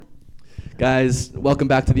Guys, welcome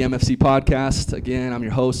back to the MFC podcast. Again, I'm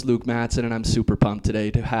your host, Luke Mattson, and I'm super pumped today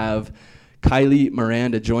to have KyLee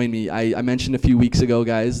Miranda join me. I mentioned a few weeks ago,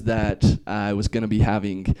 guys, that I was going to be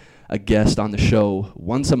having a guest on the show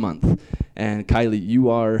once a month. And KyLee, you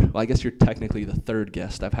are, well, I guess you're technically the third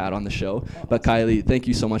guest I've had on the show. Oh, but KyLee, thank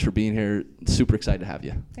you so much for being here. Super excited to have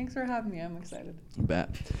you. Thanks for having me. I'm excited. You bet.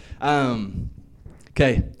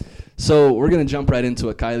 Okay, so we're going to jump right into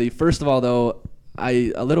it, KyLee. First of all, though,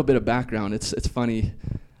 a little bit of background. It's funny.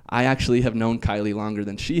 I actually have known KyLee longer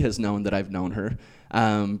than she has known that I've known her,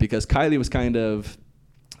 because KyLee was kind of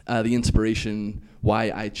the inspiration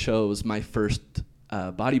why I chose my first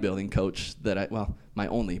bodybuilding coach my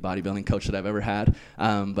only bodybuilding coach that I've ever had,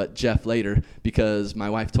 but Jeff later, because my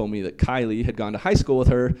wife told me that KyLee had gone to high school with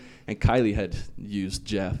her, and KyLee had used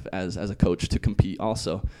Jeff as a coach to compete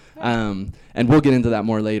also. And we'll get into that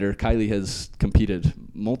more later. KyLee has competed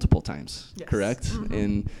multiple times, yes. Correct?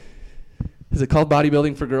 Mm-hmm. Is it called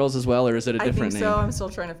bodybuilding for girls as well, or is it a different name? I think so. I'm still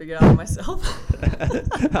trying to figure it out myself.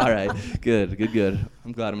 All right. Good.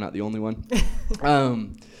 I'm glad I'm not the only one.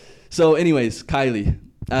 So anyways, KyLee,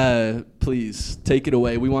 please take it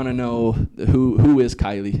away. We want to know who is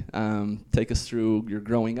KyLee. Take us through your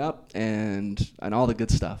growing up and all the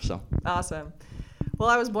good stuff. So awesome. Well,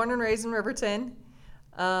 I was born and raised in Riverton.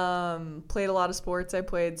 Played a lot of sports. I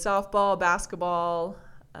played softball, basketball.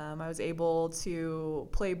 I was able to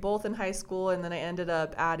play both in high school, and then I ended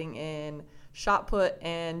up adding in shot put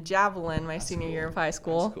and javelin my senior year of high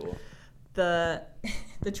school. That's cool.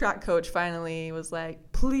 The track coach finally was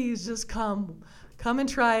like, please just come and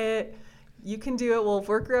try it. You can do it. We'll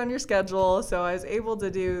work around your schedule. So I was able to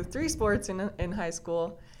do 3 sports in high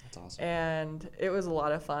school. That's awesome. And it was a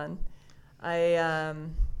lot of fun.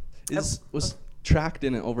 Was track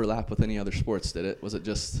didn't overlap with any other sports, did it? Was it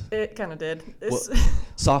just? It kind of did.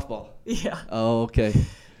 Softball? Yeah. Oh, okay.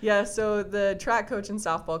 Yeah, so the track coach and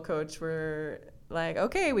softball coach were like,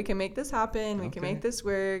 okay, we can make this happen. We can make this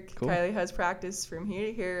work. Cool. KyLee has practice from here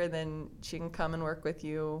to here, and then she can come and work with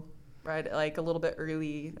you right like a little bit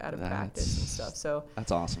early out of practice and stuff. So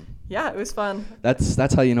that's awesome. Yeah, it was fun.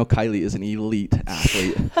 That's how you know KyLee is an elite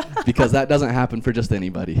athlete, because that doesn't happen for just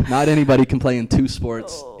anybody. Not anybody can play in 2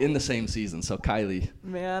 sports in the same season. So KyLee,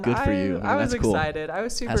 man, good for you. I was that's cool. excited. I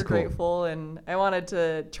was super grateful, and I wanted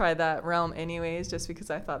to try that realm anyways, just because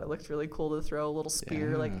I thought it looked really cool to throw a little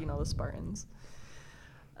spear like the Spartans.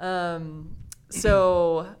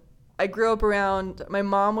 So I grew up around, my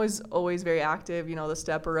mom was always very active, the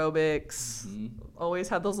step aerobics, always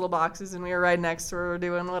had those little boxes, and we were right next to her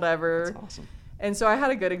doing whatever. That's awesome. And so I had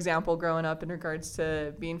a good example growing up in regards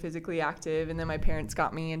to being physically active. And then my parents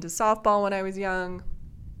got me into softball when I was young,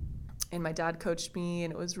 and my dad coached me,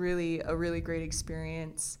 and it was really a really great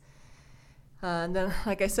experience. And then,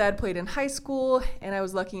 like I said, played in high school, and I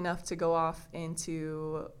was lucky enough to go off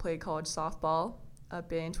into play college softball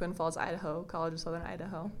up in Twin Falls, Idaho, College of Southern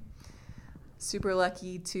Idaho. Super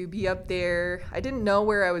lucky to be up there. I didn't know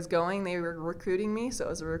where I was going. They were recruiting me, so it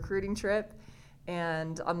was a recruiting trip.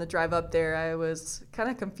 And on the drive up there, I was kind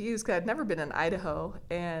of confused because I'd never been in Idaho,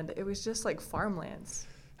 and it was just like farmlands.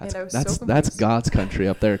 That's God's country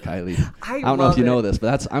up there, KyLee. I don't know if you know this,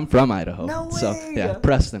 but I'm from Idaho. No way. So yeah,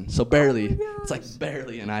 Preston. So barely, it's like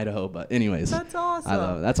barely in Idaho, but anyways. That's awesome. I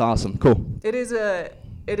love it. That's awesome. Cool. It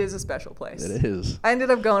is a special place. It is. I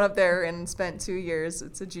ended up going up there and spent 2 years.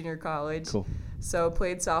 It's a junior college. Cool. So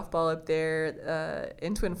played softball up there.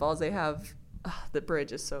 In Twin Falls, they have the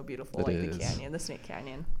bridge is so beautiful, the canyon, the Snake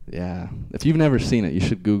Canyon. Yeah. If you've never seen it, you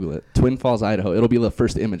should Google it. Twin Falls, Idaho. It'll be the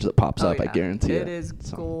first image that pops up, yeah. I guarantee it. It is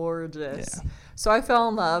gorgeous. Yeah. So I fell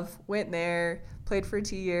in love, went there, played for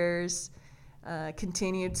 2 years,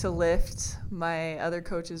 continued to lift. My other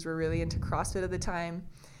coaches were really into CrossFit at the time.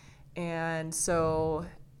 And so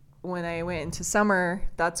when I went into summer,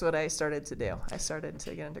 that's what I started to do. I started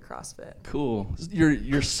to get into CrossFit. Cool.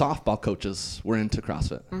 Your softball coaches were into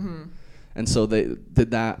CrossFit. Mm-hmm. And so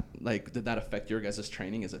did that affect your guys'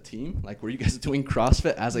 training as a team? Like, were you guys doing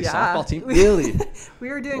CrossFit as a softball team? Really? We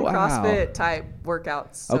were doing CrossFit type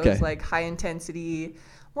workouts. So it was like high intensity,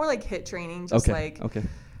 more like HIIT training.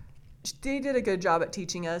 They did a good job at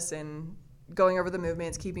teaching us and going over the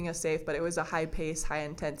movements, keeping us safe, but it was a high pace, high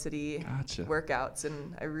intensity workouts,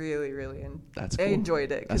 and I really, really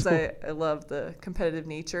enjoyed it because I love the competitive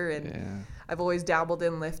nature, and I've always dabbled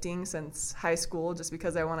in lifting since high school just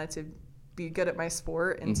because I wanted to be good at my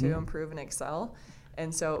sport and to improve and excel.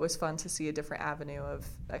 And so it was fun to see a different avenue of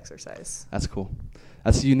exercise. That's cool.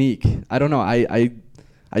 That's unique. I don't know. I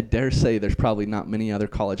dare say there's probably not many other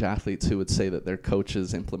college athletes who would say that their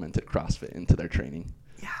coaches implemented CrossFit into their training.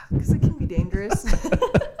 Yeah, because it can be dangerous.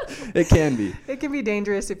 It can be. It can be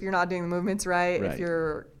dangerous if you're not doing the movements right. Right. If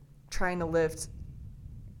you're trying to lift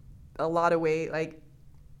a lot of weight, like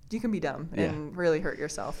you can be dumb and really hurt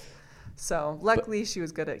yourself. So luckily she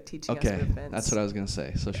was good at teaching us movements. That's what I was going to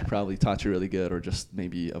say. So she probably taught you really good, or just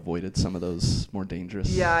maybe avoided some of those more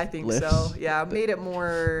dangerous I think lifts. So. Yeah, made it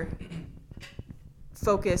more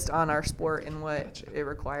focused on our sport and what it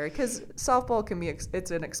required. Because softball can be,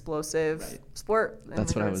 it's an explosive sport.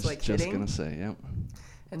 That's what I was just going to say,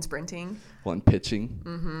 And sprinting. Well, and pitching.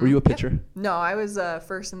 Mm-hmm. Were you a pitcher? Yep. No, I was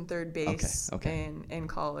first and third base in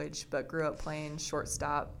college, but grew up playing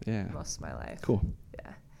shortstop most of my life. Cool.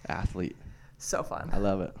 Yeah. Athlete. So fun. I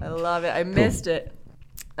love it. I missed it.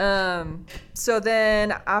 So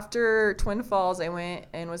then after Twin Falls, I went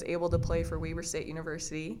and was able to play for Weber State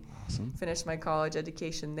University. Awesome. Finished my college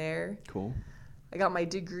education there. Cool. I got my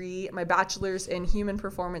degree, my bachelor's in human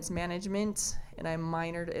performance management, and I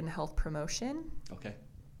minored in health promotion. Okay.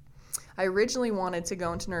 I originally wanted to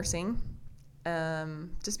go into nursing,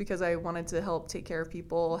 just because I wanted to help take care of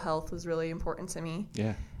people. Health was really important to me.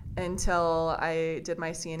 Yeah. Until I did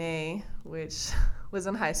my CNA, which was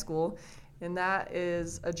in high school. And that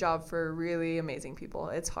is a job for really amazing people.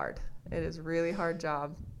 It's hard. It is a really hard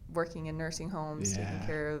job working in nursing homes, taking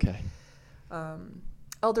care of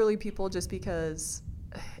elderly people, just because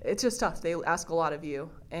it's just tough. They ask a lot of you.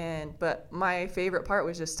 But my favorite part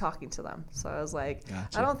was just talking to them. So I was like,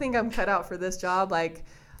 Gotcha. I don't think I'm cut out for this job. Like,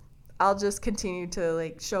 I'll just continue to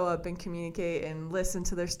like show up and communicate and listen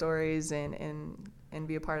to their stories and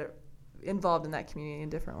be involved in that community in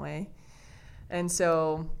a different way. And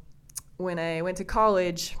so when I went to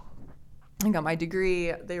college and got my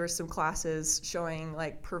degree, there were some classes showing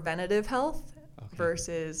like preventative health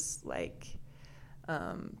versus like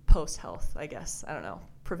post health, I guess. I don't know.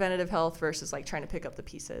 Preventative health versus like trying to pick up the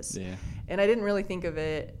pieces. Yeah. And I didn't really think of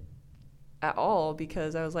it at all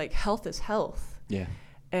because I was like, health is health. Yeah.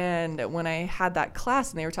 And when I had that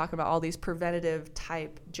class and they were talking about all these preventative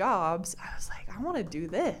type jobs, I was like, I want to do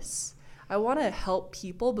this. I want to help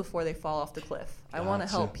people before they fall off the cliff. I want to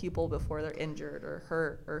help people before they're injured or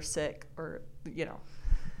hurt or sick or,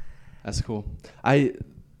 That's cool.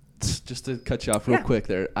 Just to cut you off real quick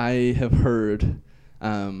there, I have heard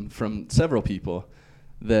from several people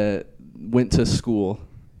that went to school,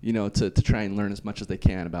 to try and learn as much as they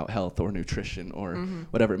can about health or nutrition or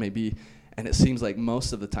whatever it may be. And it seems like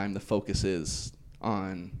most of the time the focus is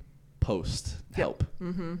on post-help.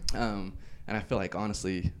 Mm-hmm. And I feel like,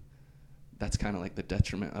 honestly, that's kind of like the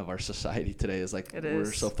detriment of our society today is like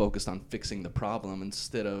we're so focused on fixing the problem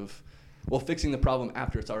instead of, fixing the problem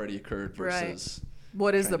after it's already occurred versus...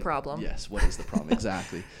 What is the problem? Yes, what is the problem?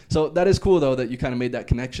 Exactly. So that is cool, though, that you kind of made that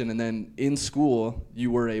connection. And then in school,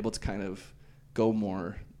 you were able to kind of go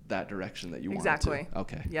more that direction that you wanted to.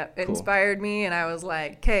 Okay. Yep. It inspired me, and I was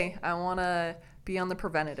like, okay, I want to be on the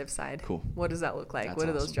preventative side. Cool. What does that look like? That's what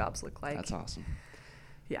do awesome. those jobs look like? That's awesome.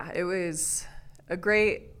 Yeah, it was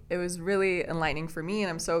really enlightening for me, and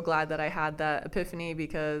I'm so glad that I had that epiphany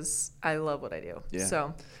because I love what I do. Yeah.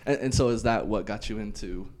 So. And so is that what got you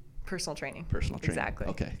into... Personal training. Exactly.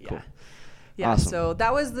 Okay, cool. Yeah, awesome. So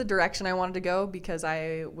that was the direction I wanted to go because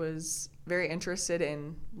I was very interested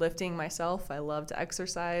in lifting myself. I love to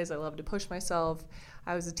exercise. I love to push myself.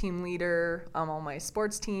 I was a team leader on all my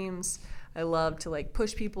sports teams. I love to like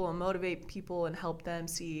push people and motivate people and help them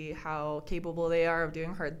see how capable they are of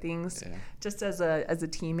doing hard things just as a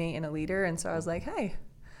teammate and a leader. And so I was like, hey,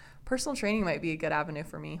 personal training might be a good avenue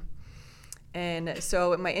for me. And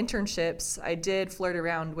so in my internships, I did flirt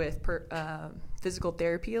around with physical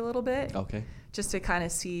therapy a little bit. Okay. Just to kind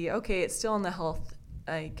of see, it's still in the health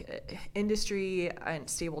industry and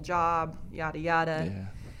stable job, yada, yada. Yeah.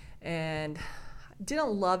 And didn't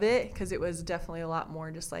love it because it was definitely a lot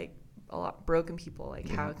more just like a lot broken people. Like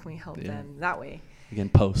how can we help them that way? Again,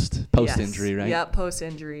 post injury, right? Yep, post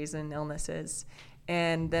injuries and illnesses.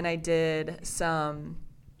 And then I did some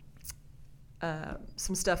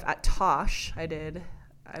stuff at Tosh.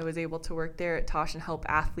 I was able to work there at Tosh and help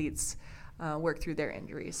athletes work through their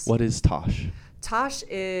injuries. What is Tosh? Tosh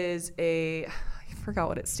is I forgot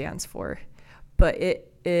what it stands for, but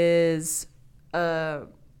it is a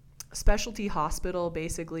specialty hospital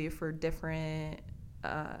basically for different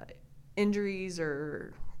injuries,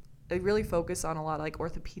 or they really focus on a lot of like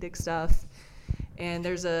orthopedic stuff. And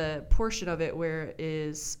there's a portion of it where it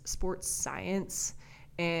is sports science.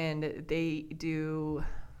 And they do,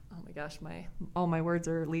 oh my gosh, all my words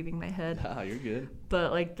are leaving my head. Oh, you're good.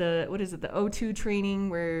 But like the O2 training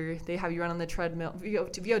where they have you run on the treadmill,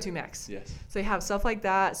 VO2 max. Yes. So they have stuff like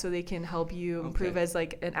that so they can help you improve as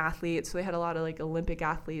like an athlete. So they had a lot of like Olympic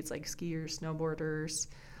athletes like skiers, snowboarders,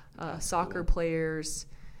 soccer players.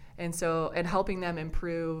 and helping them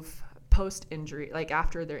improve post-injury, like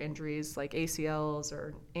after their injuries, like ACLs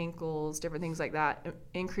or ankles, different things like that,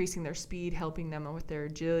 increasing their speed, helping them with their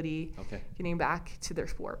agility, getting back to their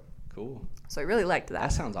sport. Cool. So I really liked that.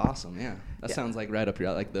 That sounds awesome. Yeah. That sounds like right up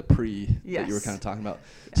your, like the pre that you were kind of talking about.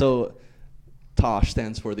 Yeah. So TOSH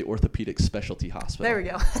stands for the Orthopedic Specialty Hospital. There we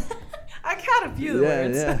go. I caught a few of the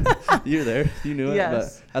words. Yeah. You're there. You knew it.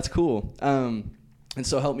 Yes. But that's cool. And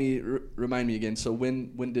so help me, remind me again. So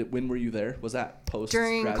when were you there? Was that post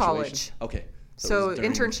during college? Okay. So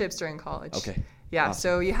internships during college. Okay. Yeah. Awesome.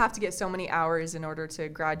 So you have to get so many hours in order to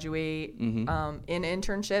graduate in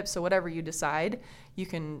internship. So whatever you decide, you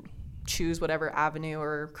can choose whatever avenue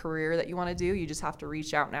or career that you want to do. You just have to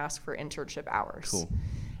reach out and ask for internship hours. Cool.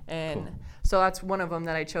 And so that's one of them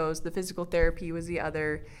that I chose. The physical therapy was the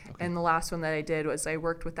other. Okay. And the last one that I did was I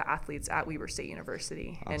worked with the athletes at Weber State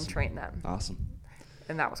University and trained them. Awesome.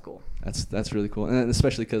 And that was cool. That's really cool. And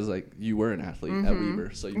especially because like you were an athlete at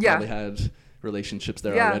Weber, so you probably had relationships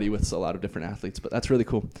there already with a lot of different athletes, but that's really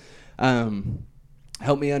cool.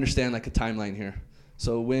 Help me understand like a timeline here.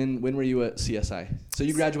 So when were you at CSI? So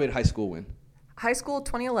you graduated high school when? High school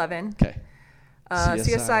 2011. Okay.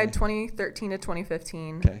 CSI 2013 to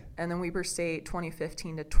 2015. Okay. And then Weber State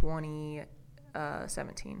 2015 to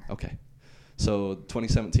 2017. Okay. So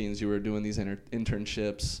 2017 you were doing these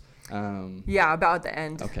internships. About at the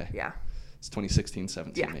end. Okay. Yeah. It's 2016,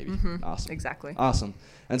 17 maybe. Awesome. Exactly. Awesome.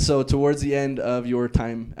 And so towards the end of your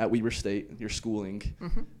time at Weber State, your schooling,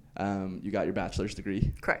 you got your bachelor's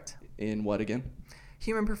degree. Correct. In what again?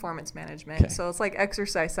 Human performance management. Okay. So it's like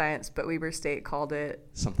exercise science, but Weber State called it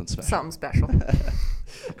something special. Something special.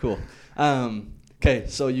 Cool. Okay,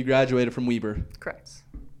 so you graduated from Weber. Correct.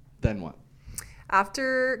 Then what?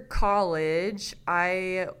 After college,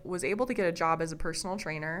 I was able to get a job as a personal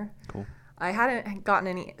trainer. Cool. I hadn't gotten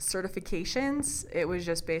any certifications. It was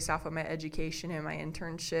just based off of my education and my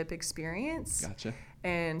internship experience. Gotcha.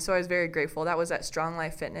 And so I was very grateful. That was at Strong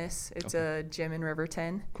Life Fitness. It's a gym in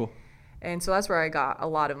Riverton. Cool. And so that's where I got a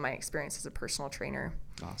lot of my experience as a personal trainer.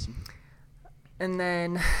 Awesome. And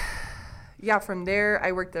then, from there,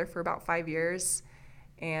 I worked there for about 5 years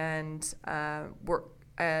and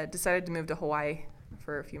decided to move to Hawaii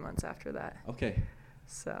for a few months after that. Okay.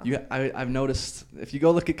 So I've noticed if you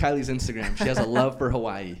go look at Kylie's Instagram, she has a love for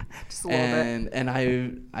Hawaii. Just a little bit. And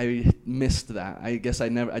I missed that. I guess I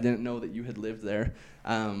didn't know that you had lived there.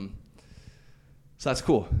 So that's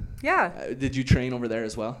cool. Yeah. Did you train over there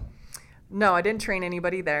as well? No, I didn't train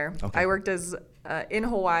anybody there. Okay. I worked as in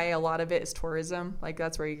Hawaii. A lot of it is tourism. Like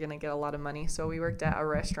that's where you're gonna get a lot of money. So we worked at a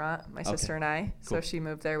restaurant, my sister and I. Cool. So she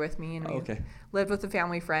moved there with me, and we lived with a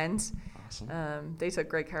family friend. Awesome. They took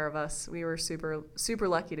great care of us. We were super super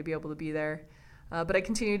lucky to be able to be there. But I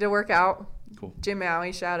continued to work out. Cool. Jim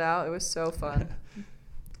Maui, shout out. It was so fun.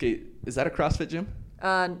 Okay, is that a CrossFit gym?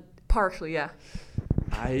 Partially, yeah.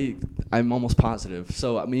 I'm almost positive.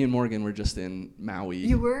 So me and Morgan were just in Maui.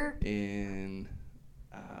 You were? In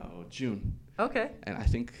June. Okay. And I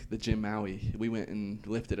think the gym Maui, we went and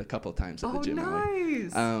lifted a couple of times at the gym Maui.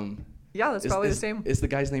 Nice. Yeah, that's probably the same. Is the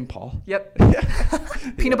guy's name Paul? Yep.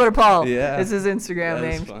 Peanut Butter Paul is his Instagram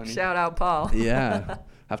name. Funny. Shout out Paul. Yeah.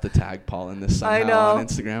 Have to tag Paul in this somehow on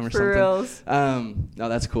Instagram or for something. Reals. No,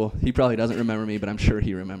 that's cool. He probably doesn't remember me, but I'm sure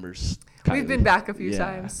he remembers KyLee. We've been back a few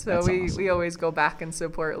times, so awesome. we always go back and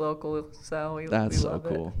support local. So we that's we so love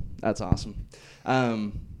cool. It. That's awesome.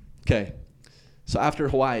 Okay, so after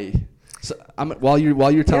Hawaii, so while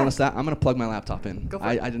you're telling us that, I'm gonna plug my laptop in. Go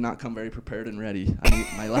for it. I did not come very prepared and ready.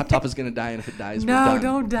 My laptop is gonna die, and if it dies, we're no, done.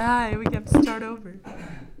 don't die. We have to start over.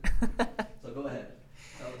 So go ahead.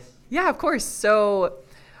 Tell us. Yeah, of course. So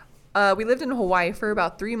we lived in Hawaii for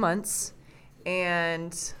about 3 months,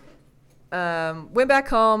 and went back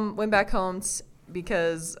home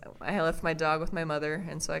because I had left my dog with my mother,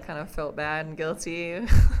 and so I kind of felt bad and guilty.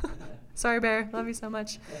 Sorry, Bear. Love you so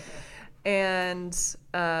much. And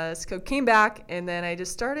so came back, and then I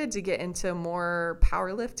just started to get into more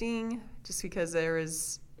powerlifting just because there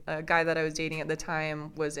was a guy that I was dating at the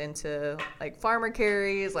time was into like farmer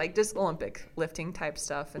carries, like just Olympic lifting type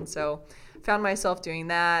stuff. And so found myself doing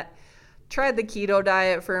that. Tried the keto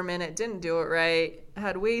diet for a minute, didn't do it right.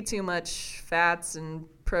 Had way too much fats and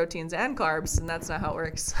proteins and carbs, and that's not how it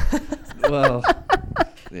works. Well,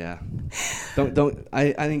 yeah.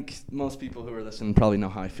 I think most people who are listening probably know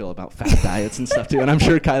how I feel about fat diets and stuff too, and I'm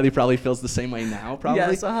sure KyLee probably feels the same way now, probably.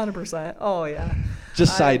 Yes, 100%. Oh, yeah.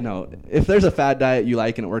 Just side note, if there's a fat diet you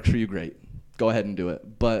like and it works for you, great. Go ahead and do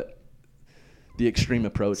it. But the extreme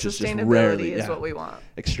approach is just rarely. Sustainability is what we want.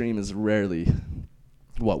 Extreme is rarely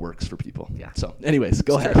what works for people. Yeah. So anyways,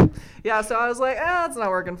 go ahead. True. Yeah, so I was like, it's not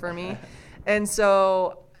working for me. And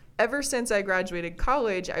so ever since I graduated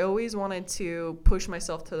college, I always wanted to push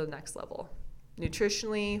myself to the next level.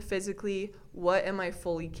 Nutritionally, physically, what am I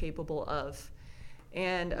fully capable of?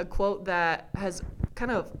 And a quote that has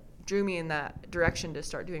kind of drew me in that direction to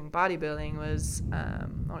start doing bodybuilding was, I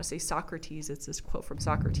want to say Socrates. It's this quote from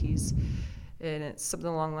Socrates. And it's something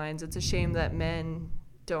along the lines, it's a shame that men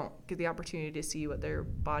don't get the opportunity to see what their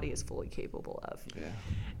body is fully capable of. Yeah.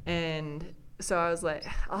 And so I was like,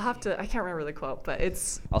 I can't remember the quote, but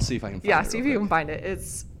I'll see if I can find it. Yeah, see if you can find it.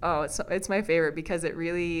 It's my favorite because it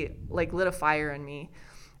really like lit a fire in me,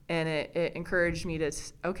 and it encouraged me to,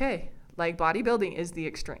 okay, like bodybuilding is the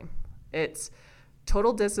extreme. It's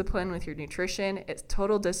total discipline with your nutrition. It's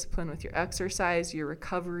total discipline with your exercise, your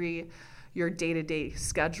recovery, your day-to-day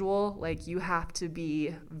schedule. Like you have to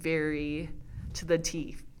be very to the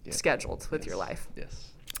T scheduled with your life. Yes.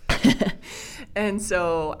 And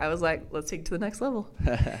so I was like, let's take it to the next level.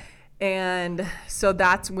 And so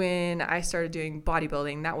that's when I started doing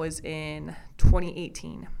bodybuilding. That was in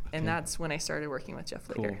 2018. And that's when I started working with Jeff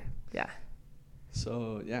Lager. Cool. Yeah.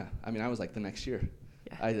 So, yeah, I mean, I was like the next year.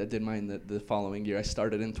 Yeah. I did mine the following year. I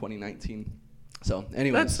started in 2019. So,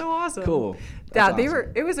 anyways. That's so awesome. Cool. That's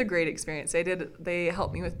awesome. It was a great experience. They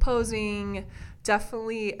helped me with posing.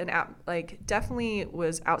 Definitely definitely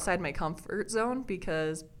was outside my comfort zone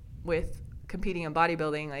because with competing in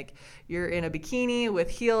bodybuilding, like you're in a bikini with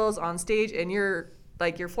heels on stage and you're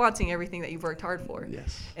flaunting everything that you've worked hard for.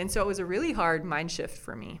 Yes. And so it was a really hard mind shift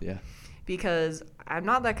for me. Yeah. Because I'm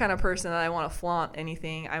not that kind of person that I want to flaunt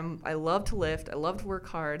anything. I love to lift. I love to work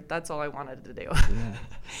hard. That's all I wanted to do. Yeah.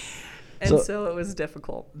 And so it was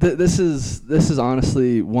difficult. This is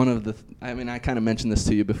honestly one of the, I mean, I kind of mentioned this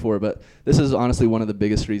to you before, but this is honestly one of the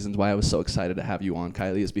biggest reasons why I was so excited to have you on,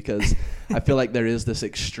 KyLee, is because I feel like there is this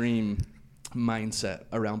extreme mindset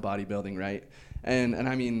around bodybuilding, right? And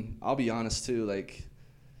I mean, I'll be honest too, like,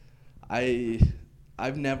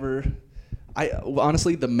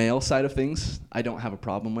 honestly, the male side of things, I don't have a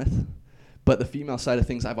problem with, but the female side of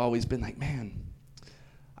things, I've always been like, man,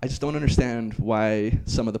 I just don't understand why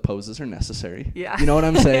some of the poses are necessary. Yeah. You know what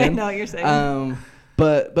I'm saying? I know what you're saying.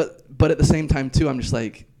 But at the same time too, I'm just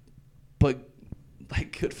like, but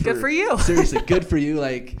like good for you. Seriously, good for you.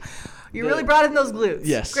 Like you really brought in those glutes.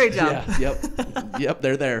 Yes. Great job. Yeah, yep.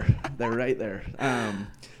 They're there. They're right there.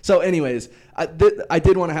 So anyways, I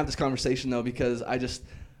did want to have this conversation though, because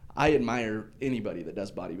I admire anybody that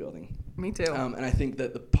does bodybuilding. Me too. And I think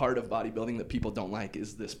that the part of bodybuilding that people don't like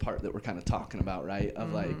is this part that we're kind of talking about, right?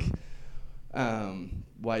 Of like,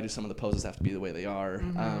 why do some of the poses have to be the way they are?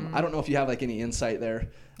 I don't know if you have like any insight there.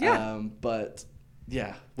 Yeah. But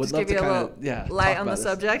yeah, would just love give to you kind a of light on the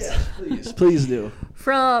subject. Yeah, please do.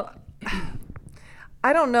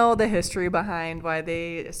 I don't know the history behind why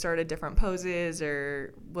they started different poses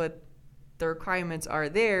or what the requirements are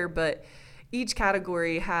there, but each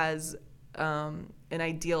category has an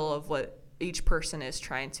ideal of what each person is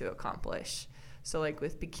trying to accomplish. So like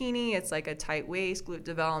with bikini, it's like a tight waist, glute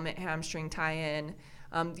development, hamstring tie-in,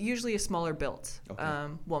 usually a smaller built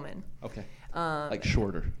woman. Okay. Like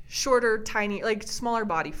shorter, tiny, like smaller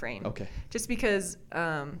body frame. Okay. Just because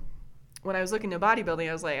when I was looking at bodybuilding,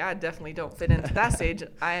 I was like, I definitely don't fit into that stage.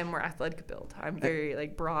 I am more athletic build. I'm very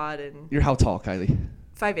like broad and. You're how tall, KyLee?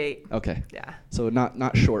 5'8". Okay. Yeah. So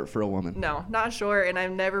not short for a woman. No, not short, and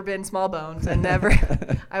I've never been small bones.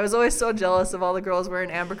 I was always so jealous of all the girls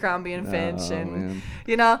wearing Abercrombie and Finch, man.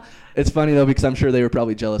 You know. It's funny though, because I'm sure they were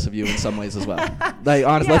probably jealous of you in some ways as well. Like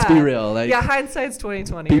honestly, let's be real. Like hindsight's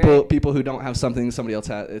 20/20. People who don't have something somebody else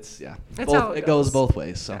has, That's how it goes both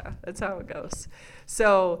ways. So yeah, that's how it goes.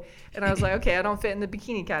 So, and I was like, okay, I don't fit in the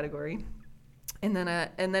bikini category. And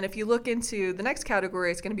then if you look into the next category,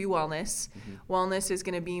 it's going to be wellness. Wellness is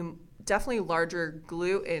going to be definitely larger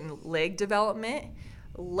glute and leg development,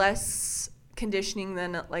 less conditioning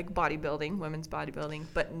than like bodybuilding, women's bodybuilding,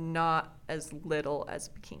 but not as little as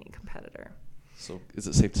a bikini competitor. So is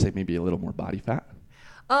it safe to say maybe a little more body fat?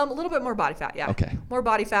 A little bit more body fat, yeah. Okay. More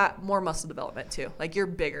body fat, more muscle development too. Like you're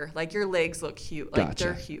bigger. Like your legs look huge. Like Gotcha.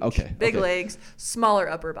 they're huge. Okay. Big legs, smaller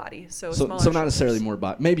upper body. So not necessarily more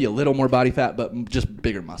body, maybe a little more body fat, but just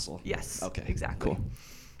bigger muscle. Yes. Okay. Exactly. Cool.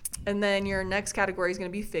 And then your next category is going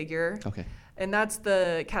to be figure. Okay. And that's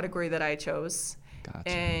the category that I chose. Gotcha.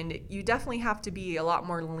 And you definitely have to be a lot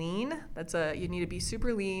more lean. You need to be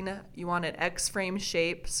super lean. You want an X frame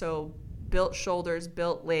shape, so built shoulders,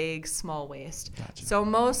 built legs, small waist. Gotcha. So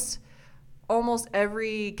almost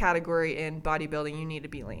every category in bodybuilding, you need to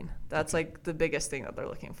be lean. That's like the biggest thing that they're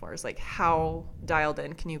looking for is like how dialed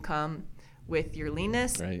in can you come with your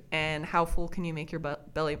leanness, right, and how full can you make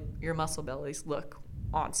your muscle bellies look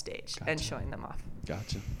on stage. Gotcha. And showing them off.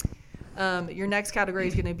 Gotcha. Your next category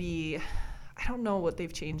is going to be, I don't know what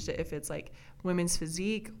they've changed it, if it's like women's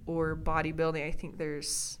physique or bodybuilding. I think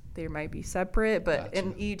they might be separate, but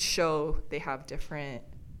in each show they have different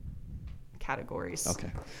categories.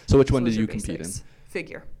 Okay. So which one did you compete in?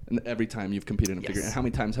 Figure. And every time you've competed in Yes. figure. And how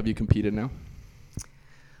many times have you competed now?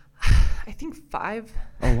 I think 5.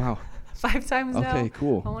 Oh, wow. 5 times now. Okay,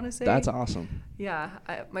 cool. I want to say. That's awesome. Yeah.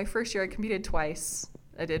 My first year I competed twice.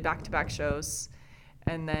 I did back-to-back shows.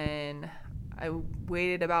 And then I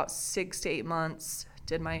waited about 6 to 8 months,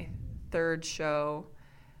 did my 3rd show.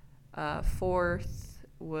 4th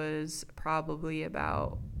was probably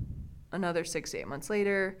about another 6 to 8 months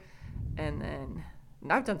later. And then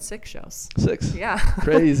I've done 6 shows. 6? Yeah.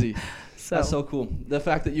 Crazy. That's so cool. The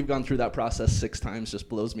fact that you've gone through that process 6 times just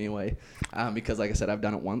blows me away, because like I said, I've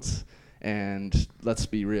done it once, and let's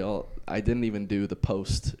be real, I didn't even do the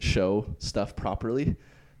post-show stuff properly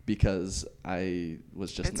because I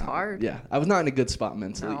was just It's hard. Yeah, I was not in a good spot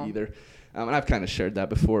mentally either. And I've kind of shared that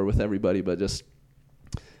before with everybody, but just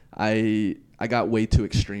I got way too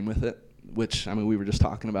extreme with it, which, I mean, we were just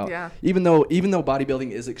talking about. Yeah. Even though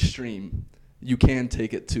bodybuilding is extreme, you can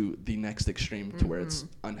take it to the next extreme to where it's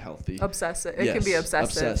unhealthy. Obsessive. It can be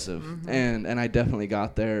obsessive. Mm-hmm. And I definitely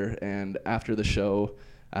got there. And after the show,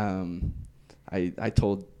 I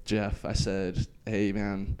told Jeff, I said, hey,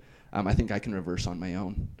 man, I think I can reverse on my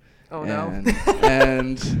own. Oh, no.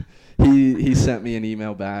 And he sent me an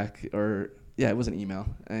email back, it was an email.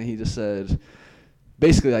 And he just said,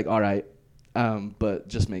 basically like, all right, but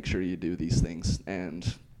just make sure you do these things. And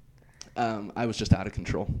I was just out of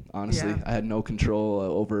control, honestly. Yeah. I had no control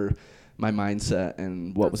over my mindset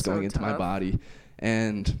and what was going into my body.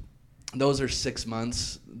 And those are 6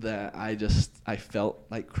 months that I felt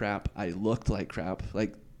like crap. I looked like crap,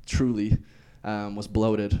 like truly was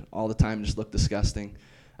bloated all the time, just looked disgusting.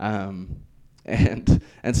 And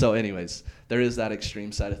so anyways, there is that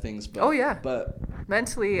extreme side of things. But, but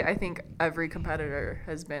mentally, I think every competitor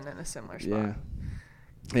has been in a similar spot.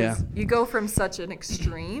 Yeah. You go from such an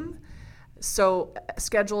extreme, so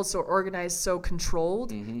scheduled, so organized, so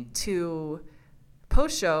controlled, to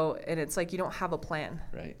post-show, and it's like you don't have a plan.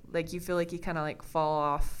 Right. Like you feel like you kind of like fall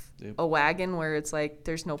off a wagon where it's like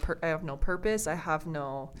there's I have no purpose. I have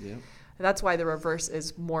no. Yeah. That's why the reverse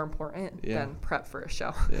is more important than prep for a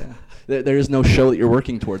show. Yeah. There is no show that you're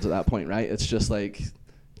working towards at that point, right? It's just like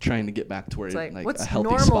trying to get back to where it's like what's a healthy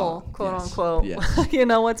normal, spot. quote unquote. Yes. You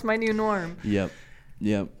know, what's my new norm? Yep.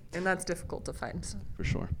 And that's difficult to find. For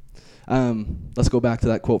sure. Let's go back to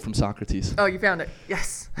that quote from Socrates. Oh, you found it.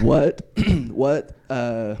 Yes. What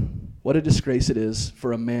a disgrace it is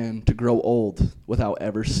for a man to grow old without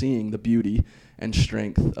ever seeing the beauty and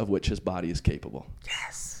strength of which his body is capable.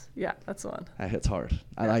 Yes. Yeah, that's the one. That hits hard.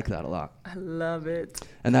 I like that a lot. I love it.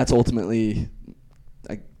 And that's ultimately,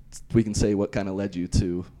 we can say, what kind of led you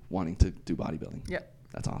to wanting to do bodybuilding. Yep.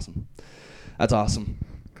 That's awesome.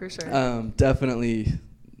 For sure.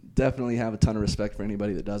 Definitely have a ton of respect for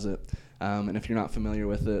anybody that does it. And if you're not familiar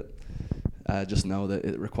with it, just know that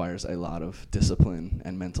it requires a lot of discipline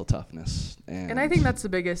and mental toughness. And I think that's the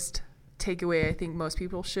biggest takeaway I think most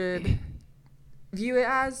people should view it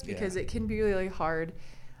as, because it can be really hard.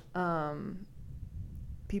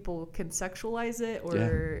 People can sexualize it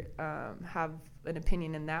or have an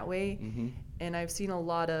opinion in that way. And I've seen a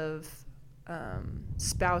lot of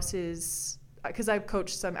spouses, because I've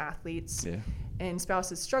coached some athletes, and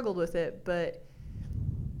spouses struggled with it, but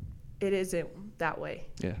it isn't that way.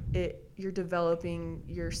 You're developing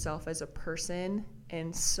yourself as a person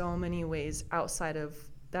in so many ways outside of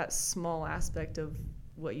that small aspect of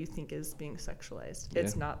what you think is being sexualized.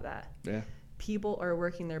 It's not that. People are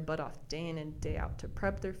working their butt off day in and day out to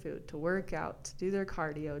prep their food, to work out, to do their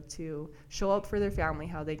cardio, to show up for their family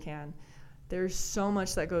how they can. There's so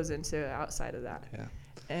much that goes into outside of that.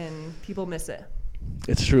 And people miss it.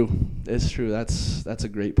 It's true. That's a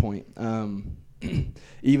great point.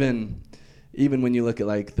 Even when you look at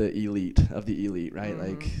like the elite of the elite, right?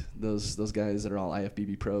 Like those guys that are all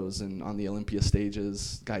IFBB pros and on the Olympia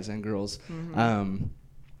stages, guys and girls.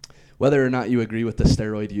 Whether or not you agree with the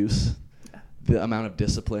steroid use, the amount of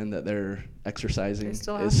discipline that they're exercising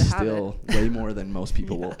is still way more than most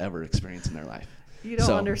people will ever experience in their life. You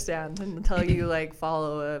don't understand until you like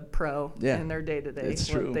follow a pro in their day-to-day,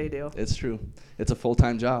 what they do. It's true. It's a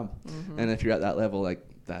full-time job. And if you're at that level, like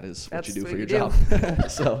that is what you do for your job.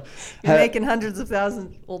 So you're making hundreds of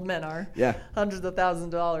thousands, old men are. Hundreds of thousands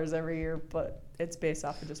of dollars every year, but it's based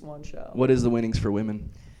off of just one show. What is the winnings for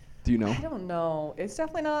women? Do you know? I don't know. It's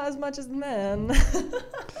definitely not as much as men.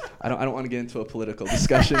 I don't want to get into a political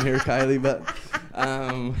discussion here, KyLee, but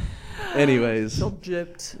anyways. Still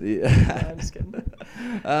gypped. Yeah. No, I'm just kidding.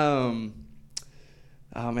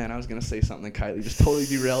 Oh man, I was gonna say something, and Kylie just totally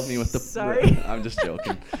derailed me with the. Sorry. I'm just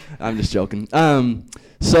joking. I'm just joking.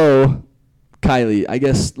 So, Kylie, I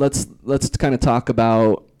guess let's kind of talk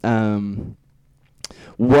about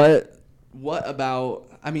what about.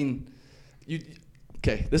 I mean, you.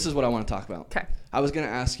 Okay, this is what I want to talk about. Okay. I was gonna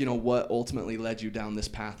ask, what ultimately led you down this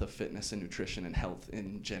path of fitness and nutrition and health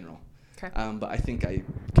in general. Okay. But I think I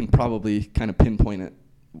can probably kind of pinpoint it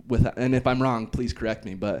with, and if I'm wrong, please correct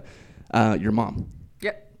me. But your mom.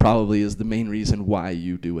 Yep. Probably is the main reason why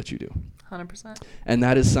you do what you do. 100%. And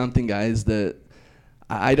that is something, guys, that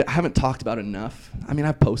I haven't talked about enough. I mean,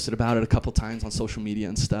 I've posted about it a couple times on social media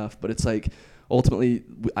and stuff, but it's like, ultimately,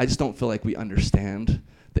 I just don't feel like we understand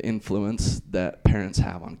the influence that parents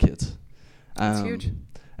have on kids. It's huge.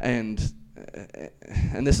 And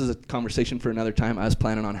this is a conversation for another time I was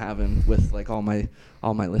planning on having with like all my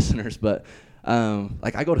listeners, but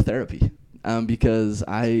like I go to therapy because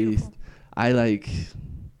I like,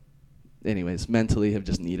 anyways, mentally have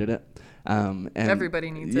just needed it. And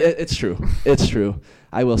everybody needs it. It's true. It's true.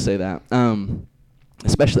 I will say that.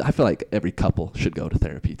 Especially, I feel like every couple should go to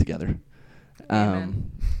therapy together.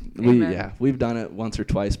 Amen. We've done it once or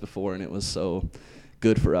twice before, and it was so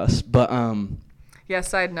good for us. But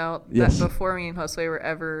side note, yes. that before me and Josue were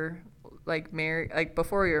ever married,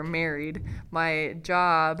 before we were married, my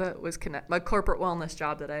job was my corporate wellness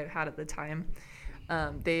job that I had at the time.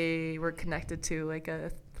 They were connected to like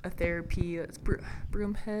a therapy. It's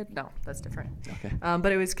Broomhead. No, that's different. Okay.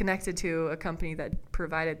 But it was connected to a company that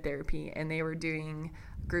provided therapy, and they were doing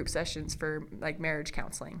group sessions for like marriage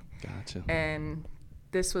counseling. Gotcha. And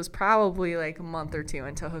this was probably like a month or two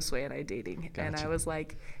until Josue and I dating. Gotcha. And I was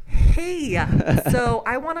like, hey, so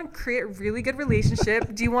I want to create a really good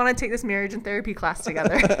relationship. Do you want to take this marriage and therapy class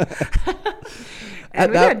together?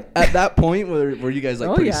 At that point, were you guys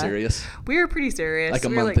like pretty serious? We were pretty serious. Like a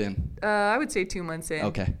month in? I would say 2 months in.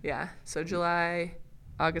 Okay. Yeah. So July,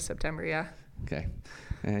 August, September, yeah. Okay.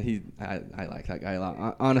 I like that guy a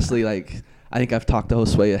lot. Honestly, like, I think I've talked to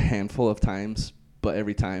Josue a handful of times, but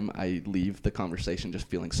every time I leave the conversation just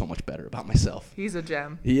feeling so much better about myself. He's a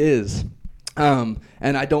gem. He is. And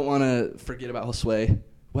I don't want to forget about Josue.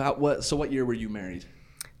 So what year were you married?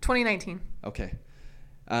 2019. Okay.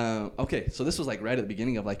 Okay, so this was like right at the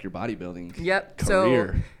beginning of like your bodybuilding career.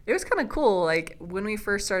 So it was kind of cool. Like when we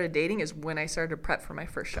first started dating is when I started to prep for my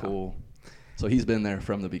first show. Cool. So he's been there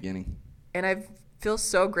from the beginning. And I feel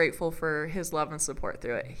so grateful for his love and support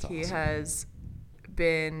through it. That's he awesome. has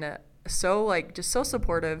been so just so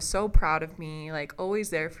supportive, so proud of me, like always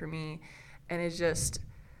there for me. And it's just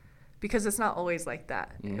because it's not always like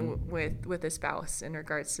that with a spouse in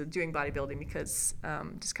regards to doing bodybuilding, because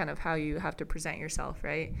just kind of how you have to present yourself,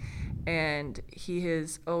 right? And he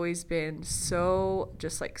has always been so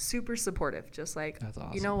just like super supportive, just like, that's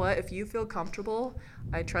awesome. You know what, if you feel comfortable,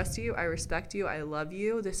 I trust you, I respect you, I love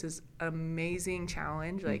you, this is amazing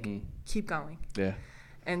challenge, like keep going. Yeah.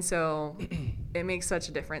 And so it makes such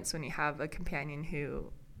a difference when you have a companion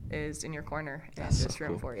who is in your corner and just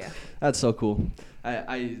room for you. That's so cool.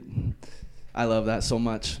 I love that so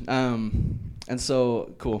much. And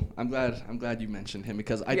so cool. I'm glad you mentioned him,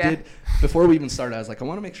 because I did before we even started. I was like, I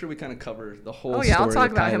want to make sure we kind of cover the whole story. I'll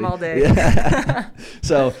talk about him all day. Yeah.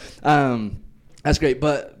 So that's great.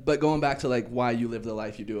 But going back to like why you live the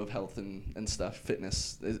life you do of health and stuff,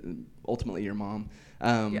 fitness, ultimately your mom.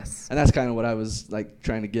 Yes. And that's kind of what I was like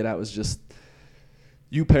trying to get at, was just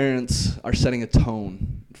you parents are setting a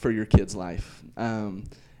tone for your kid's life.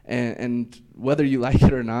 And whether you like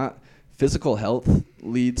it or not, physical health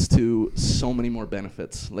leads to so many more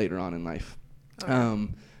benefits later on in life.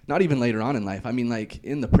 Okay. Not even later on in life. I mean, like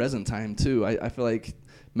in the present time too. I feel like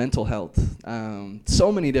mental health,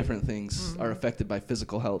 so many different things are affected by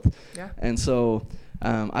physical health. Yeah. And so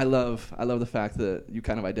I love the fact that you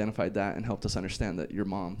kind of identified that and helped us understand that your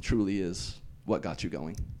mom truly is what got you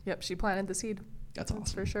going. Yep, she planted the seed. That's awesome.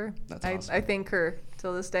 For sure. That's awesome. I thank her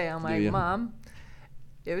till this day. I'm like, Mom,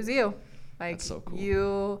 it was you. Like, that's so cool.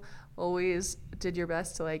 You always did your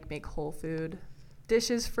best to like make whole food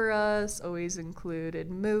dishes for us, always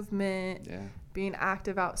included movement, being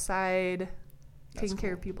active outside, taking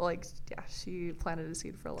care of people. Like, she planted a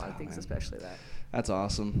seed for a lot of things, especially that. That's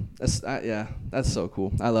awesome. That's so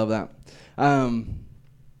cool. I love that.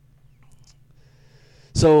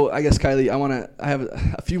 So I guess, Kylie, I have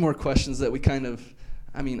a few more questions that we kind of,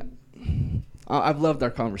 I've loved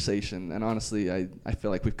our conversation, and honestly, I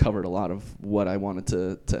feel like we've covered a lot of what I wanted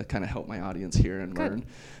to kind of help my audience hear and learn.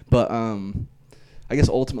 But I guess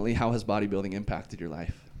ultimately, how has bodybuilding impacted your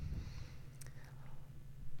life?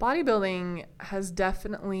 Bodybuilding has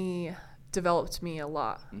definitely developed me a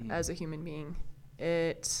lot as a human being.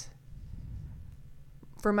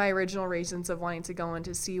 For my original reasons of wanting to go in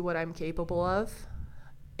to see what I'm capable of,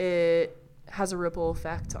 it has a ripple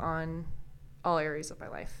effect on all areas of my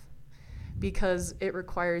life, because it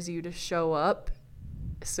requires you to show up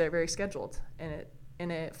very scheduled,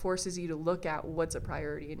 and it forces you to look at what's a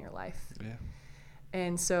priority in your life. Yeah.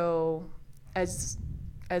 And so as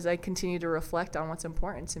I continue to reflect on what's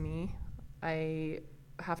important to me, I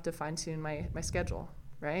have to fine tune my schedule,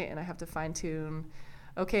 right? And I have to fine tune,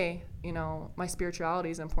 okay, my spirituality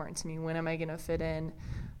is important to me. When am I going to fit in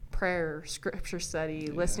prayer, scripture study,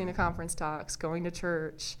 listening to conference talks, going to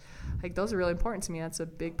church? Like, those are really important to me. That's a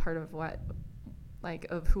big part of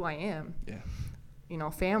of who I am. Yeah.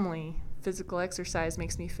 Family, physical exercise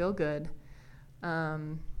makes me feel good.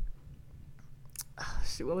 What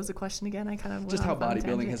was the question again? I kind of just how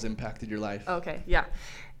bodybuilding has impacted your life. Okay, yeah.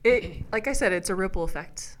 It, like I said, it's a ripple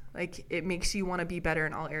effect. Like, it makes you want to be better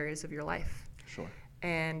in all areas of your life. Sure.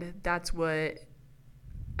 And that's what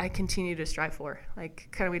I continue to strive for. Like,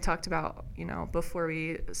 kind of we talked about, before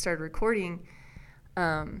we started recording,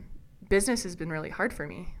 business has been really hard for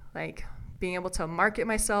me. Like, being able to market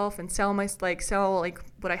myself and sell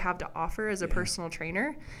what I have to offer as a personal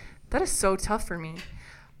trainer, that is so tough for me.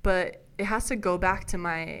 But it has to go back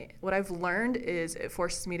to what I've learned is it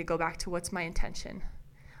forces me to go back to what's my intention.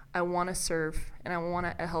 I want to serve, and I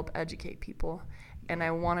want to help educate people, and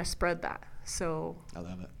I want to spread that. So I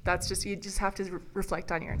love it. That's just, you just have to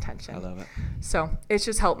reflect on your intention. I love it. So it's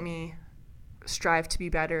just helped me strive to be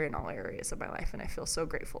better in all areas of my life, and I feel so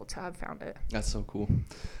grateful to have found it. That's so cool.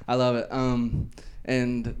 I love it.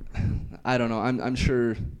 And I don't know, I'm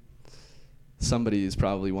sure somebody is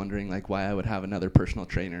probably wondering like why I would have another personal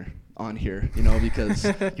trainer on here, because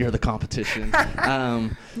you're the competition.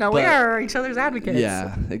 No, we are each other's advocates.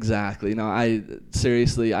 Yeah, exactly. No,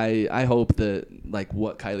 I hope that like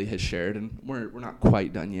what KyLee has shared, and we're not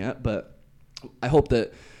quite done yet, but I hope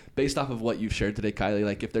that based off of what you've shared today, KyLee,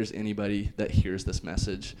 like if there's anybody that hears this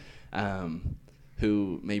message,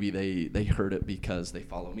 who maybe they heard it because they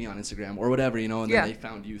follow me on Instagram or whatever, and then they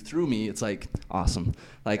found you through me, it's like awesome.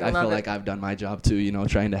 Like I feel like I've done my job too,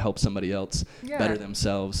 trying to help somebody else better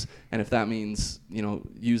themselves. And if that means,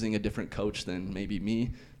 using a different coach than maybe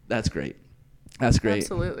me, that's great. That's great.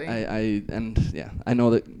 Absolutely. I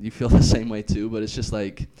know that you feel the same way too, but it's just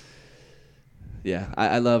like,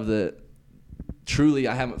 I love that. Truly,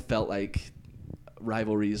 I haven't felt like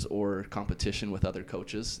rivalries or competition with other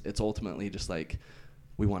coaches. It's ultimately just like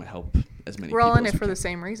we want to help as many people. We're all in it for the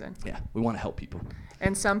same reason. Yeah, we want to help people.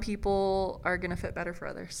 And some people are going to fit better for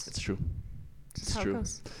others. It's true. It's true. It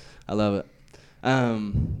goes. I love it.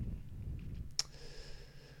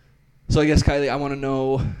 So I guess, KyLee, I want to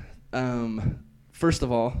know, first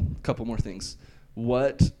of all, a couple more things.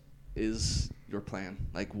 What is your plan?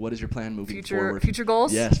 Like, what is your plan moving forward? Future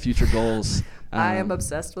goals? Yes, future goals. I am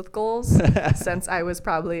obsessed with goals since I was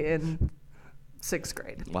probably in 6th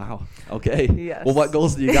grade. Wow. Okay. Yes. Well, what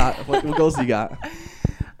goals do you got? What goals do you got?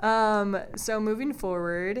 So moving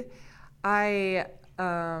forward, I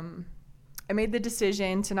made the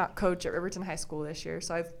decision to not coach at Riverton High School this year.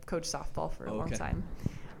 So I've coached softball for a long time.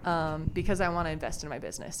 Because I want to invest in my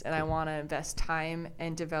business, and I want to invest time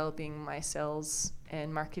in developing my sales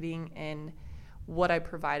and marketing and what I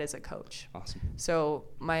provide as a coach. Awesome. So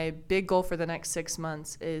my big goal for the next 6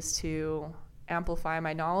 months is to amplify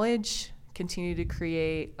my knowledge, continue to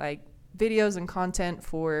create like videos and content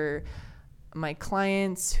for my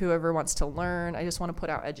clients, whoever wants to learn. I just want to put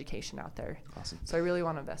out education out there. Awesome. So I really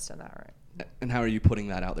want to invest in that, right? And how are you putting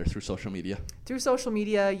that out there? Through social media? Through social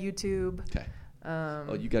media, YouTube. Okay.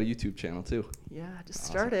 You got a YouTube channel too. Yeah, just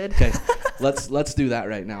started. Okay, let's do that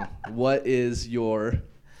right now. What is your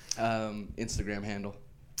Instagram handle?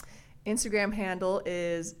 Instagram handle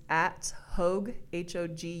is @Hogue,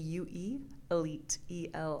 HOGUE, Elite,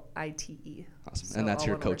 ELITE. Awesome. So and that's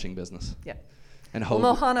your coaching business. Yeah. And Hogue.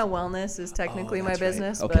 Mohana Wellness is technically my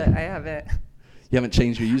business, right. Okay. but I haven't. You haven't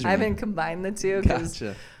changed your username. I haven't combined the two because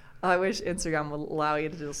Gotcha. I wish Instagram would allow you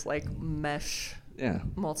to just like mesh. Yeah.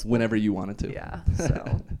 Multiple. Whenever you wanted to. Yeah.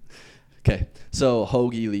 So. Okay. So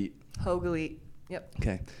Hogue Elite. Hogue Elite. Yep.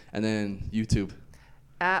 Okay. And then YouTube.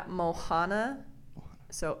 @Mohana.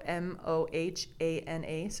 So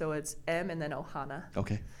MOHANA. So it's M and then Ohana.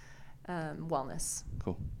 Okay. Wellness.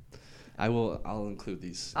 Cool. I'll include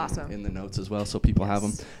these awesome. in the notes as well, so people have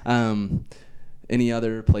them. Any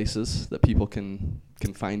other places that people can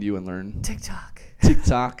find you and learn? TikTok.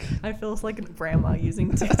 I feel like a grandma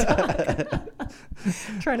using TikTok.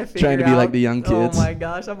 Trying to be out, like the young kids. Oh my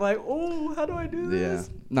gosh, I'm like, oh, how do I do this?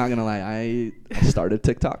 Yeah, not gonna lie, I started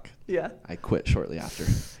TikTok. Yeah. I quit shortly after.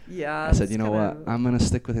 Yeah. I said, you know what, I'm gonna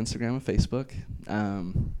stick with Instagram and Facebook.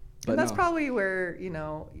 But and that's probably where, you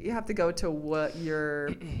know, you have to go to what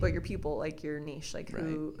your people, like your niche, like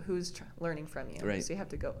who's learning from you. Right. So you have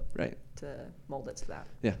to go to mold it to that.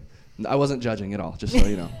 Yeah. I wasn't judging at all, just so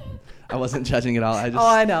you know. I wasn't judging at all.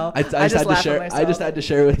 I know. I just had to share. I just had to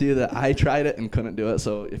share with you that I tried it and couldn't do it.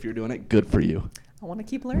 So if you're doing it, good for you. I want to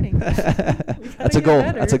keep learning. That's a goal.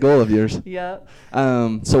 That's a goal of yours. Yeah.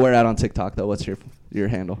 So we're at on TikTok though. What's your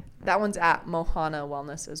handle? That one's at Mohana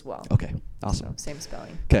Wellness as well. Okay. Awesome. So same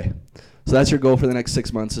spelling. Okay. So that's your goal for the next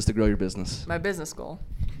 6 months, is to grow your business. My business goal.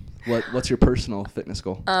 What's your personal fitness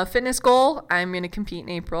goal? Fitness goal, I'm going to compete in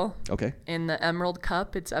April. Okay. In the Emerald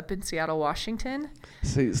Cup. It's up in Seattle, Washington.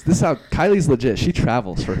 See, this is how KyLee's legit. She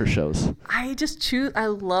travels for her shows. I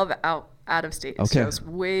love out of state shows.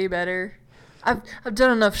 Way better. I've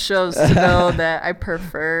done enough shows to know that I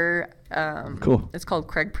prefer. Cool. It's called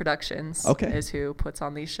Craig Productions. Okay. Is who puts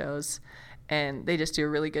on these shows. And they just do a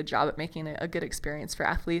really good job at making it a good experience for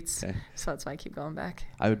athletes. Okay. So that's why I keep going back.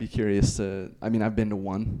 I would be curious I've been to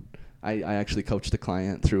one. I actually coached a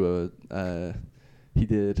client through he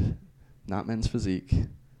did not men's physique.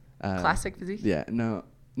 Classic physique? Yeah, no,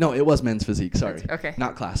 it was men's physique, sorry. Okay.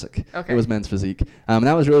 Not classic. Okay. It was men's physique.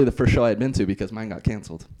 That was really the first show I had been to because mine got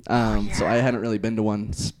canceled. So I hadn't really been to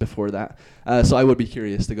one before that. So I would be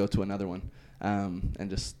curious to go to another one and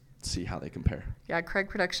just see how they compare. Yeah, Craig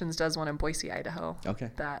Productions does one in Boise, Idaho.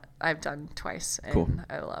 Okay. That I've done twice and cool.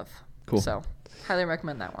 I love. Cool. So highly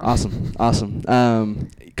recommend that one. Awesome.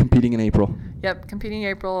 Competing in April. Yep, competing in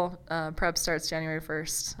April. Prep starts January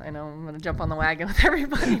 1st. I know I'm going to jump on the wagon with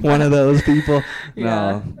everybody. One of those people. Yeah.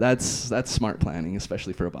 No, that's smart planning,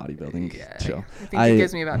 especially for a bodybuilding show. I think it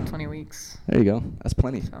gives me about 20 weeks. There you go. That's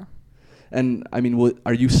plenty. So. And I mean,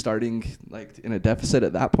 are you starting like in a deficit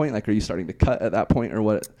at that point? Like, are you starting to cut at that point, or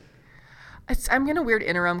what? I'm in a weird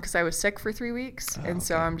interim because I was sick for 3 weeks, and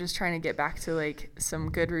so I'm just trying to get back to like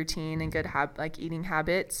some good routine and good eating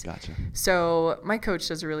habits. Gotcha. So my coach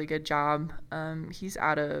does a really good job. He's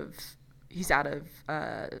out of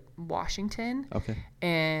Washington. Okay.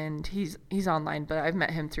 And he's online, but I've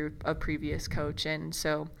met him through a previous coach, and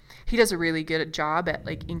so he does a really good job at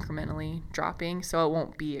like incrementally dropping, so it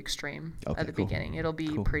won't be extreme at the beginning. It'll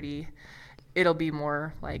be pretty. It'll be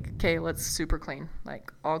more like, okay, let's super clean,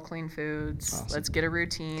 like all clean foods. Awesome. Let's get a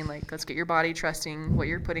routine. Like, let's get your body trusting what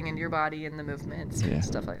you're putting into your body and the movements and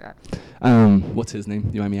stuff like that. What's his name?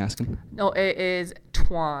 Do you mind me asking? No, it is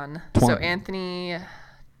Twan. So Anthony.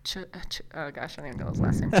 Oh gosh, I don't even know his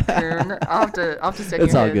last name. I'll have to send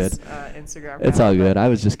it's you all his good. Instagram. It's all good. I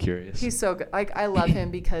was just curious. He's so good. Like, I love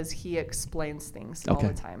him because he explains things all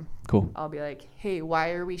the time. Cool. I'll be like, hey,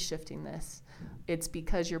 why are we shifting this? It's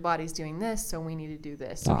because your body's doing this, so we need to do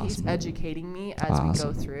this. So he's educating me as we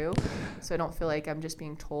go through. So I don't feel like I'm just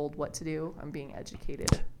being told what to do. I'm being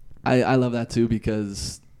educated. I love that too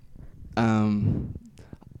because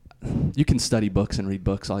you can study books and read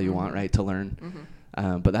books all you want, right, to learn.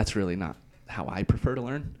 Mm-hmm. But that's really not how I prefer to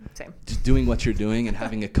learn. Same. Just doing what you're doing and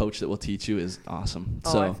having a coach that will teach you is awesome.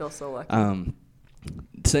 Oh, I feel so lucky.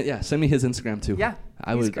 Send me his Instagram too. Yeah,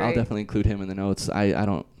 I'll definitely include him in the notes. I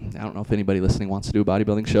don't know if anybody listening wants to do a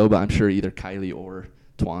bodybuilding show, but I'm sure either KyLee or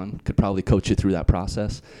Twan could probably coach you through that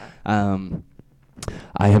process. I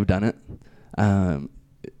have done it.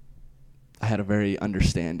 I had a very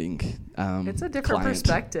understanding it's a different client.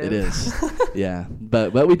 perspective. It is. Yeah.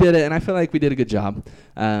 But we did it, and I feel like we did a good job.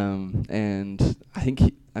 And I think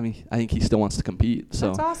he still wants to compete. So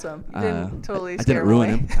that's awesome. You didn't totally I didn't ruin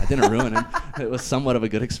him. I didn't ruin him. It was somewhat of a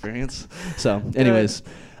good experience. So anyways,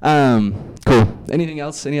 cool. Anything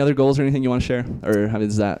else? Any other goals or anything you want to share? Or how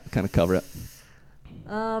does that kind of cover it?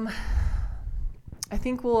 I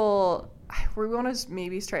think we want to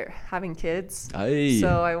maybe start having kids. Aye.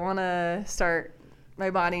 So I want to start my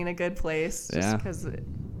body in a good place just because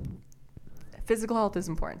physical health is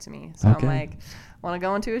important to me. So I'm like, I want to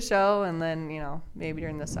go into a show, and then, maybe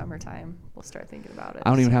during the summertime we'll start thinking about it.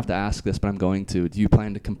 I don't even have to ask this, but I'm going to. Do you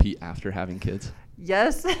plan to compete after having kids?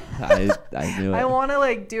 Yes. I knew it. I want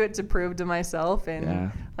to do it to prove to myself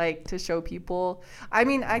and to show people. I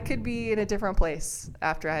mean, I could be in a different place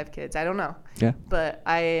after I have kids. I don't know. Yeah. But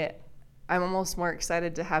I'm almost more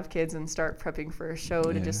excited to have kids and start prepping for a show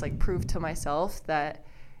to just prove to myself that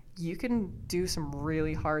you can do some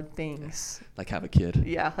really hard things. Like have a kid.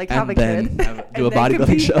 Yeah, have a kid. Do a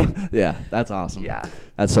bodybuilding show. Yeah, that's awesome. Yeah.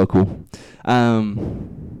 That's so cool.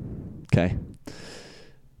 Okay.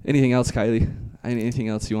 Anything else, Kylie? Anything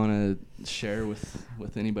else you want to share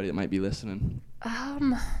with anybody that might be listening? I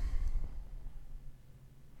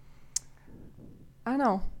don't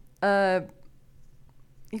know.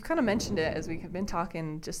 You kind of mentioned it as we have been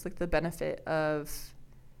talking, just like the benefit of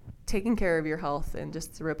taking care of your health and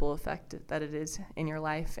just the ripple effect that it is in your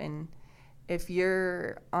life. And if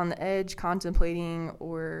you're on the edge contemplating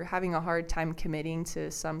or having a hard time committing to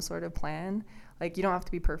some sort of plan, like, you don't have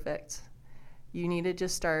to be perfect. You need to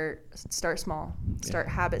just start small. Start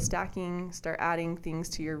habit stacking, start adding things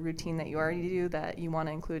to your routine that you already do that you want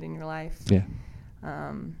to include in your life. Yeah.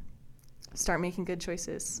 Start making good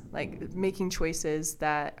choices, like making choices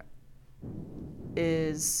that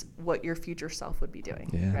is what your future self would be doing,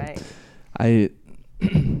 right? I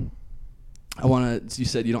want to, you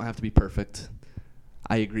said you don't have to be perfect.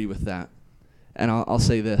 I agree with that. And I'll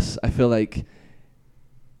say this. I feel like,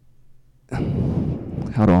 how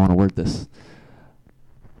do I want to word this?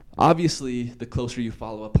 Obviously, the closer you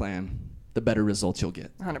follow a plan, the better results you'll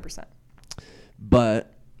get. 100%.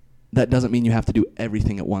 But that doesn't mean you have to do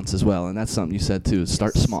everything at once as well. And that's something you said too.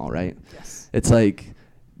 Start small, right? Yes. It's like,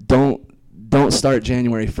 don't start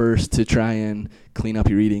January 1st to try and clean up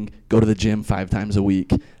your eating. Go to the gym 5 times a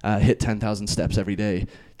week. Hit 10,000 steps every day.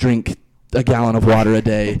 Drink a gallon of water a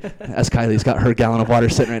day. As Kylie's got her gallon of water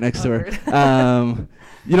sitting right next to her.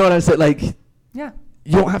 You know what I'm saying? Like, yeah.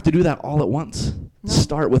 You don't have to do that all at once. No.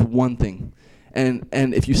 Start with one thing. And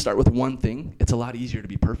if you start with one thing, it's a lot easier to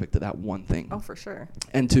be perfect at that one thing. Oh, for sure.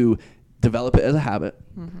 And to develop it as a habit.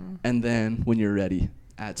 Mm-hmm. And then when you're ready,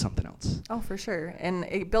 add something else. Oh, for sure. And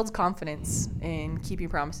it builds confidence in keeping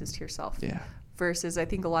promises to yourself. Yeah. Versus, I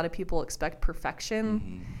think a lot of people expect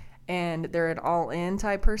perfection, and they're an all-in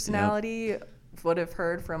type personality. Yep. Would have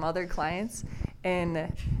heard from other clients,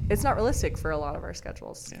 and it's not realistic for a lot of our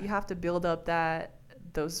schedules. Yeah. You have to build up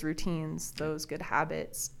those routines, those good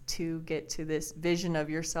habits to get to this vision of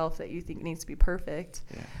yourself that you think needs to be perfect.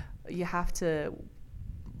 Yeah. You have to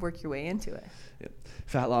work your way into it. Yep.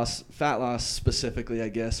 Fat loss specifically, I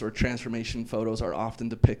guess, or transformation photos are often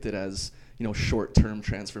depicted as, short-term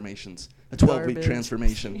transformations. A 12-week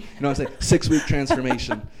transformation. You know what I'm saying? 6-week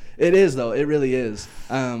transformation. It is, though. It really is.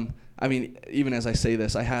 I mean, even as I say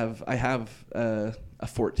this, I have a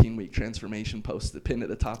 14-week transformation post pinned at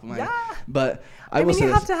the top of my head. But I mean, you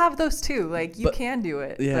have to have those too. Like, you can do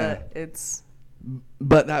it. Yeah.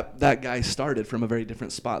 But that guy started from a very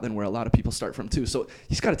different spot than where a lot of people start from too. So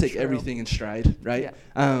he's got to take everything in stride, right?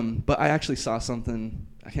 Yeah. But I actually saw something,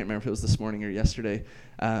 I can't remember if it was this morning or yesterday,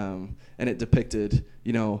 and it depicted,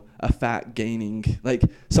 a fat gaining, like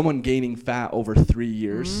someone gaining fat over 3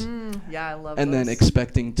 years. Yeah, I love and those. Then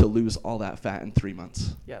expecting to lose all that fat in 3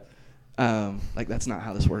 months. Yep. Like, that's not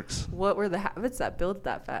how this works. What were the habits that built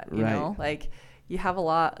that fat, you right. know? Like, you have a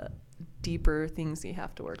lot deeper things you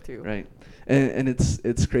have to work through. Right. And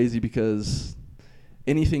it's crazy because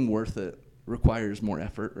anything worth it requires more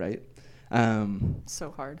effort, right?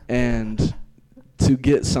 So hard. And to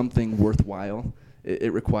get something worthwhile,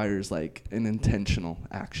 it requires like an intentional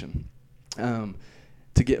action.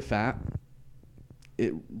 To get fat,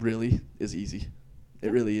 it really is easy.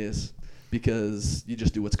 It really is, because you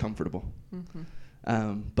just do what's comfortable.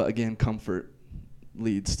 Mm-hmm. But again, comfort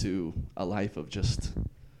leads to a life of just,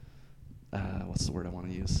 what's the word I want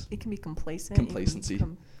to use? It can be complacent. Complacency.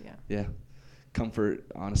 Yeah. Comfort,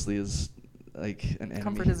 honestly, is like an enemy.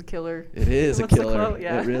 Comfort is a killer. It is a killer. The quote?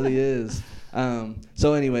 Yeah. It really is.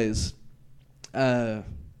 So anyways, you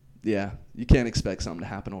can't expect something to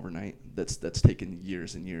happen overnight. That's taken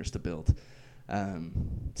years and years to build. Yeah,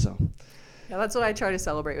 that's what I try to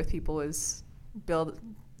celebrate with people is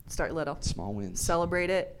start little. Small wins. Celebrate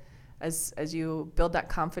it. As you build that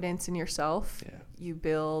confidence in yourself,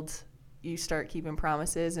 you start keeping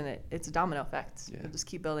promises, and it's a domino effect. Yeah. You'll just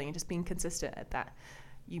keep building and just being consistent at that.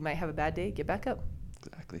 You might have a bad day, get back up.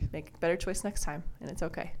 Exactly. Make a better choice next time, and it's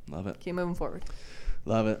okay. Love it. Keep moving forward.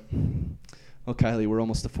 Love it. Well, Kylie, we're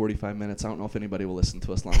almost to 45 minutes. I don't know if anybody will listen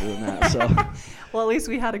to us longer than that. So, well, at least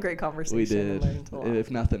we had a great conversation. We did.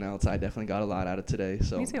 If nothing else, I definitely got a lot out of today.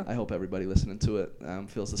 So Me too. I hope everybody listening to it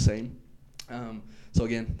feels the same. So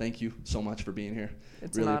again, thank you so much for being here.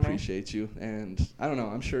 It's really an honor. Appreciate you. And I don't know,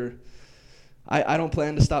 I'm sure I don't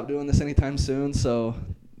plan to stop doing this anytime soon. So,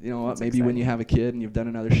 you know what, maybe exciting. When you have a kid and you've done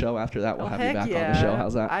another show after that, we'll have you back on the show.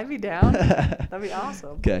 How's that? I'd be down. That'd be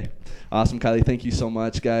awesome. Okay. Awesome, Kylie. Thank you so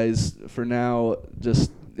much, guys. For now,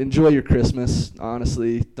 just enjoy your Christmas.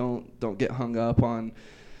 Honestly, don't get hung up on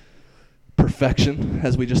perfection,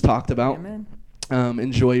 as we just talked about. Amen.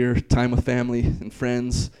 Enjoy your time with family and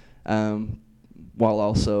friends. while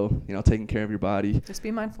also, taking care of your body. Just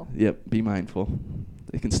be mindful. Yep, be mindful.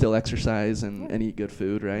 You can still exercise and eat good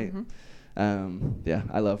food, right?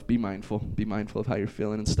 I love be mindful. Be mindful of how you're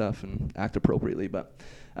feeling and stuff and act appropriately. But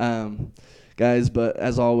guys, but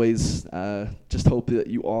as always, just hope that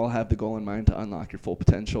you all have the goal in mind to unlock your full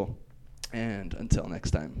potential. And until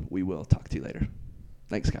next time, we will talk to you later.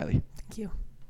 Thanks, KyLee. Thank you.